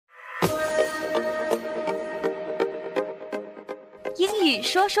语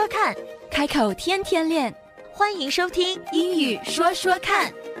说说看，开口天天练，欢迎收听英语说说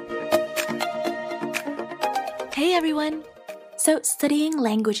看。Hey everyone! So studying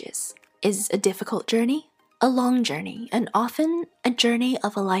languages is a difficult journey, a long journey, and often a journey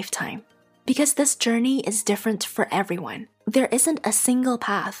of a lifetime. Because this journey is different for everyone. There isn't a single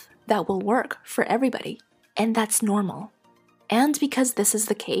path that will work for everybody, and that's normal. And because this is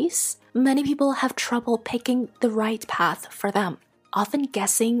the case, many people have trouble picking the right path for them, often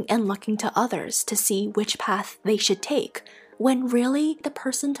guessing and looking to others to see which path they should take, when really the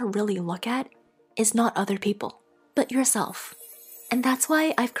person to really look at is not other people, but yourself. And that's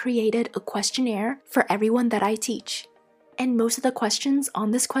why I've created a questionnaire for everyone that I teach. And most of the questions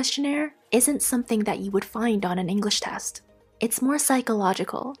on this questionnaire isn't something that you would find on an English test. It's more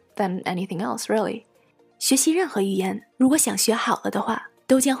psychological than anything else, really. 学习任何语言，如果想学好了的话，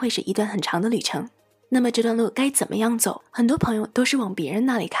都将会是一段很长的旅程。那么这段路该怎么样走？很多朋友都是往别人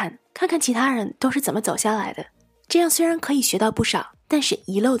那里看，看看其他人都是怎么走下来的。这样虽然可以学到不少，但是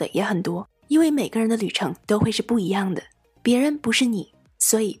遗漏的也很多，因为每个人的旅程都会是不一样的。别人不是你，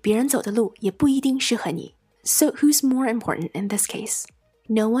所以别人走的路也不一定适合你。So who's more important in this case?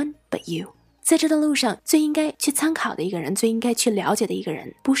 No one but you. 在这段路上，最应该去参考的一个人，最应该去了解的一个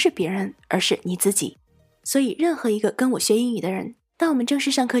人，不是别人，而是你自己。所以任何一个跟我学英语的人，当我们正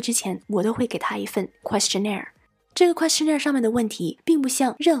式上课之前，我都会给他一份 questionnaire。 这个 questionnaire 上面的问题并不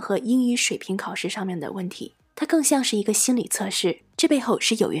像任何英语水平考试上面的问题，它更像是一个心理测试，这背后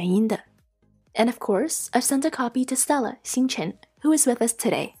是有原因的。 And of course, I've sent a copy to Stella, 星辰, who is with us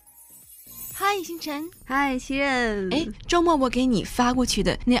today. 嗨，星辰。嗨，西任。周末我给你发过去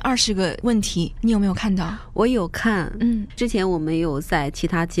的那20个问题，你有没有看到？我有看，之前我们有在其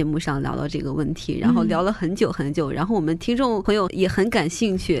他节目上聊到这个问题，然后聊了很久很久，然后我们听众朋友也很感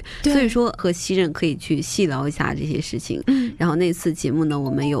兴趣，所以说和西任可以去细聊一下这些事情。然后那次节目呢，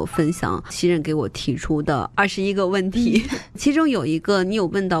我们有分享西任给我提出的21个问题，其中有一个你有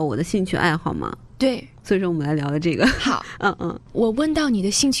问到我的兴趣爱好吗？对，所以说我们来聊聊这个。好，我问到你的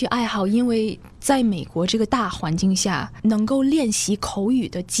兴趣爱好，因为在美国这个大环境下，能够练习口语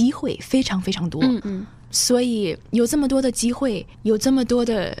的机会非常非常多。所以有这么多的机会，有这么多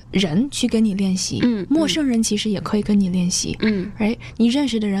的人去跟你练习，陌生人其实也可以跟你练习。你认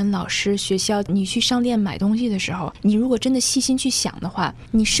识的人，老师，学校，你去商店买东西的时候，你如果真的细心去想的话，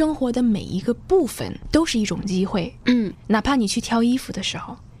你生活的每一个部分都是一种机会。哪怕你去挑衣服的时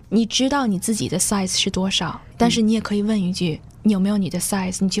候，你知道你自己的 size 是多少，但是你也可以问一句，你有没有你的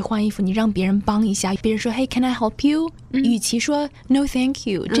size？ 你去换衣服，你让别人帮一下，别人说 Hey, can I help you？与其说 No, thank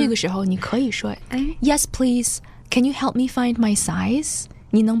you，这个时候你可以说Yes, please. Can you help me find my size？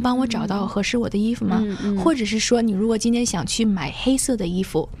 你能帮我找到合适我的衣服吗？或者是说，你如果今天想去买黑色的衣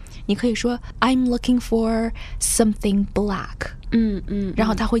服，你可以说 I'm looking for something black。然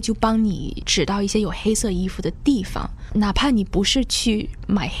后他会就帮你指到一些有黑色衣服的地方，哪怕你不是去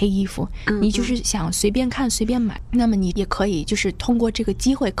买黑衣服，你就是想随便看随便买，那么你也可以就是通过这个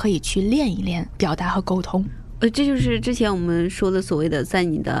机会可以去练一练表达和沟通。这就是之前我们说的所谓的在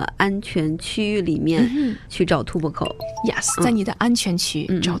你的安全区域里面去找突破口。Yes， 在你的安全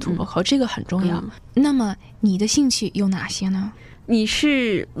区找突破口，这个很重要。那么你的兴趣有哪些呢？你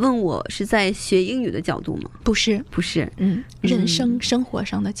是问我是在学英语的角度吗？不是，人生活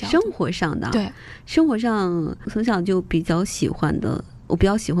上的角度。生活上的，对，生活上从小就比较喜欢的，我比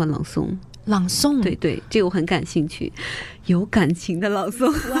较喜欢朗诵。朗诵，对，这个我很感兴趣，有感情的朗诵。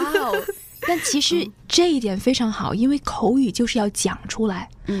哇哦！但其实这一点非常好，因为口语就是要讲出来。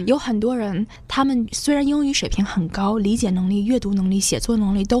有很多人，他们虽然英语水平很高，理解能力、阅读能力、写作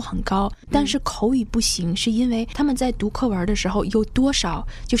能力都很高，但是口语不行，是因为他们在读课文的时候有多少，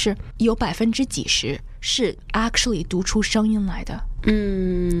就是有几十是 actually 读出声音来的。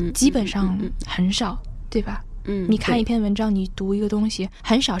基本上很少，对吧？你看一篇文章，你读一个东西，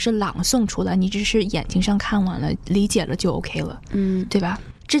很少是朗诵出来，你只是眼睛上看完了，理解了就 OK 了，对吧？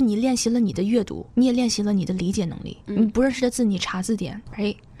这你练习了你的阅读，你也练习了你的理解能力。你不认识的字，你查字典，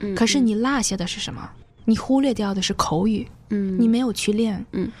可是你落下的是什么？你忽略掉的是口语。你没有去练。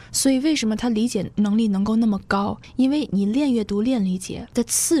所以为什么他理解能力能够那么高？因为你练阅读、练理解的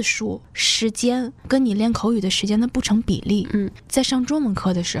次数、时间跟你练口语的时间的不成比例。在上中文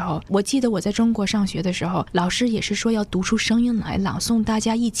课的时候，我记得我在中国上学的时候，老师也是说要读出声音来，朗诵，大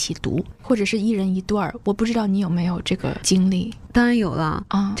家一起读，或者是一人一段。我不知道你有没有这个经历？当然有了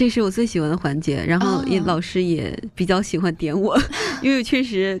啊，这是我最喜欢的环节。然后老师也比较喜欢点我，因为确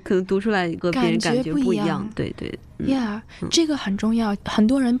实可能读出来和别人感觉不一样。对对。这个很重要，很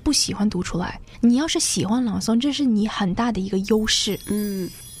多人不喜欢读出来。你要是喜欢朗诵，这是你很大的一个优势。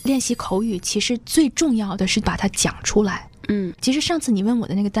练习口语其实最重要的是把它讲出来。其实上次你问我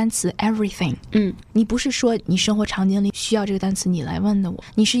的那个单词 everything，你不是说你生活场景里需要这个单词你来问的我，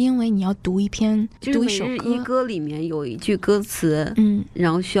你是因为你要读一篇，读一首歌。就是每日一歌里面有一句歌词，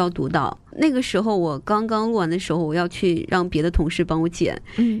然后需要读到。那个时候我刚刚录完的时候，我要去让别的同事帮我剪，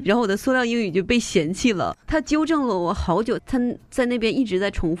然后我的塑料英语就被嫌弃了。他纠正了我好久，他在那边一直在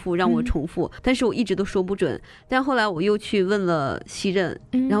重复，让我重复，但是我一直都说不准。但后来我又去问了西任，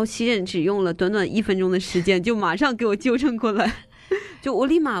然后西任只用了短短1分钟的时间，就马上给我纠正过来。就我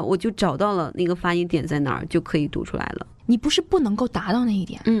立马我就找到了那个发音点在哪儿，就可以读出来了。你不是不能够达到那一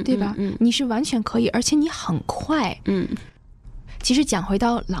点，对吧？你是完全可以，而且你很快。其实讲回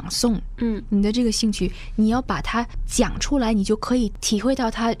到朗诵，你的这个兴趣，你要把它讲出来，你就可以体会到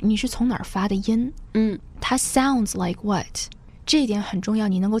它你是从哪儿发的音，它 sounds like what， 这一点很重要，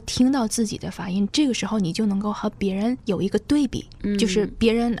你能够听到自己的发音，这个时候你就能够和别人有一个对比，就是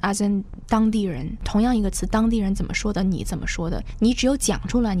别人 as in 当地人，同样一个词，当地人怎么说的，你怎么说的，你只有讲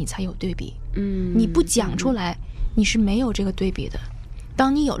出来，你才有对比，你不讲出来，你是没有这个对比的。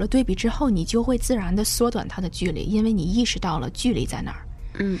当你有了对比之后，你就会自然的缩短它的距离，因为你意识到了距离在哪儿。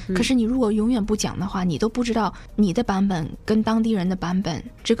可是你如果永远不讲的话，你都不知道你的版本跟当地人的版本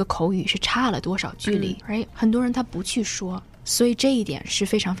这个口语是差了多少距离，很多人他不去说，所以这一点是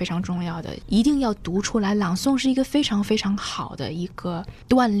非常非常重要的，一定要读出来。朗诵是一个非常非常好的一个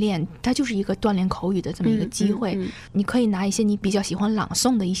锻炼，它就是一个锻炼口语的这么一个机会。你可以拿一些你比较喜欢朗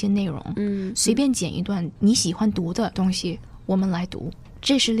诵的一些内容，随便剪一段你喜欢读的东西，我们来读。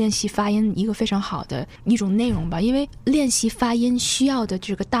这是练习发音一个非常好的一种内容吧，因为练习发音需要的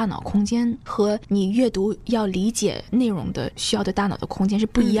这个大脑空间和你阅读要理解内容的需要的大脑的空间是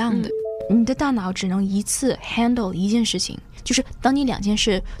不一样的。你的大脑只能一次 handle 一件事情，就是当你2件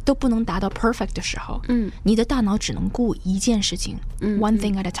事都不能达到 perfect 的时候，你的大脑只能顾一件事情，one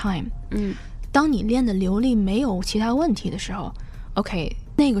thing at a time。当你练的流利没有其他问题的时候 ，OK，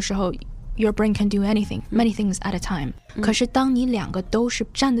 那个时候Your brain can do anything, many things at a time。可是当你2个都是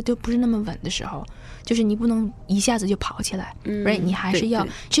站的都不是那么稳的时候，就是你不能一下子就跑起来，你还是要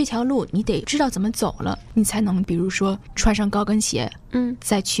这条路你得知道怎么走了，你才能比如说穿上高跟鞋，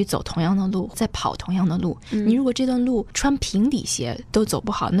再去走同样的路，再跑同样的路。你如果这段路穿平底鞋都走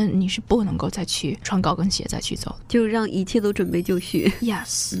不好，那你是不能够再去穿高跟鞋再去走，就让一切都准备就绪。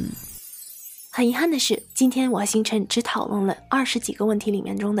Yes。很遗憾的是，今天我和星辰只讨论了20几个问题里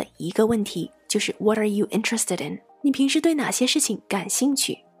面中的一个问题，就是 What are you interested in？ 你平时对哪些事情感兴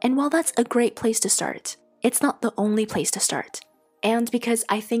趣？ And while that's a great place to start, it's not the only place to start. And because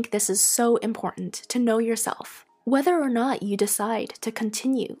I think this is so important to know yourself, whether or not you decide to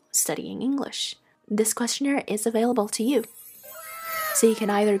continue studying English, this questionnaire is available to you. So you can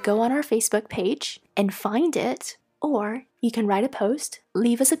either go on our Facebook page and find it, or you can write a post,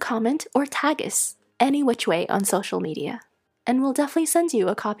 leave us a comment, or tag us any which way on social media. And we'll definitely send you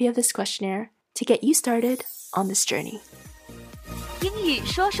a copy of this questionnaire to get you started on this journey. 英语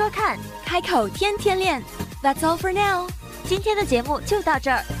说说看，开口天天练。That's all for now. 今天的节目就到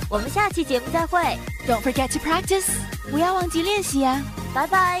这儿，我们下期节目再会。Don't forget to practice. 不要忘记练习呀。拜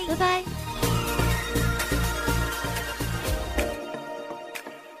拜，拜拜。